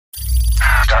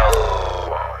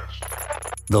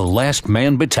The Last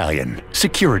Man Battalion.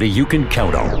 Security you can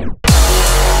count on. You know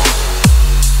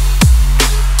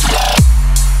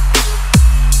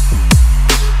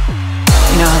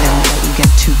how they won't let you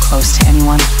get too close to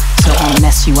anyone, so it won't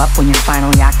mess you up when you're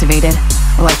finally activated?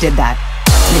 Well, I did that,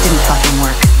 and it didn't fucking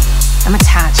work. I'm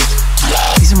attached.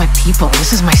 These are my people.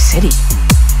 This is my city.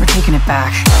 We're taking it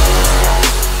back.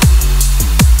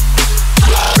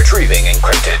 Retrieving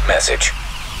encrypted message.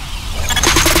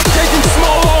 Taking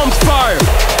small arms fire!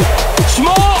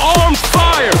 Small arms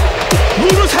fire!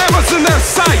 Looters have us in their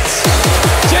sights!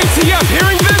 JTF,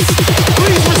 hearing this?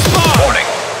 Please respond! Warning.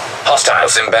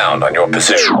 Hostiles inbound on your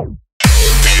position.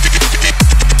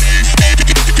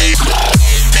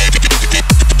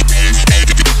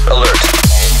 Alert.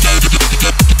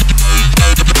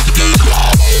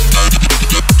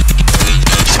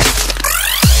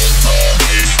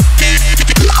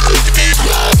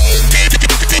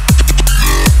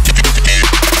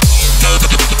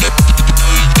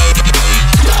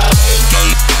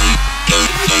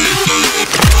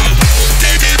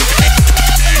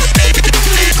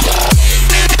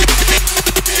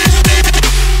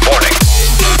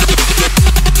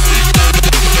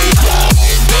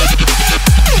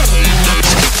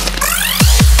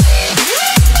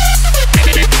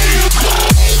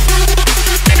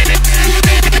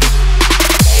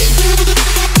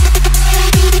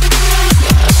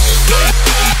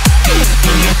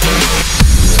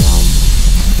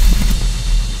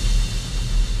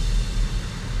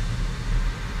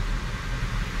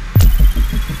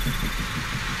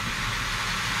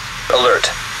 Alert.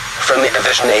 Friendly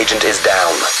division agent is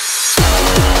down.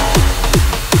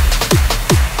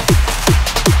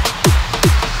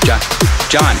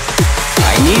 John,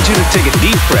 I need you to take a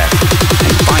deep breath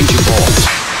and find your balls.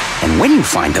 And when you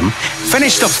find them,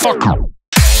 finish the fuck.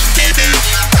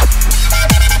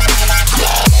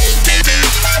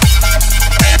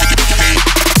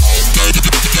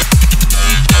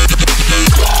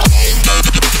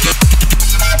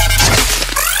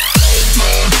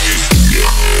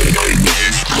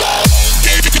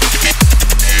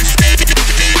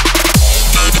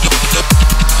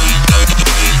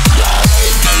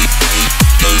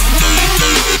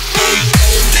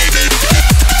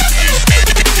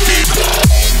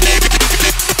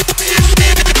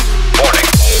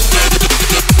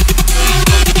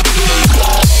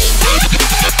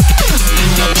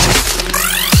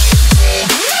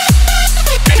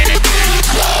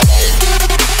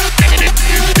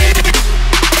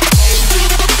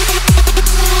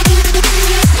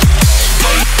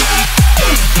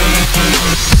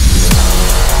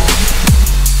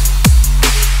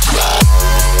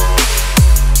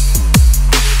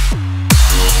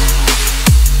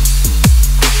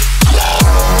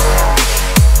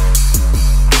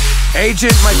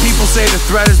 Agent, my people say the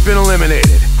threat has been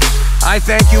eliminated. I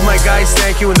thank you, my guys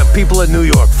thank you, and the people of New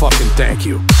York fucking thank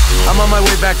you. I'm on my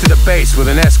way back to the base with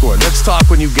an escort. Let's talk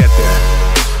when you get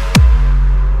there.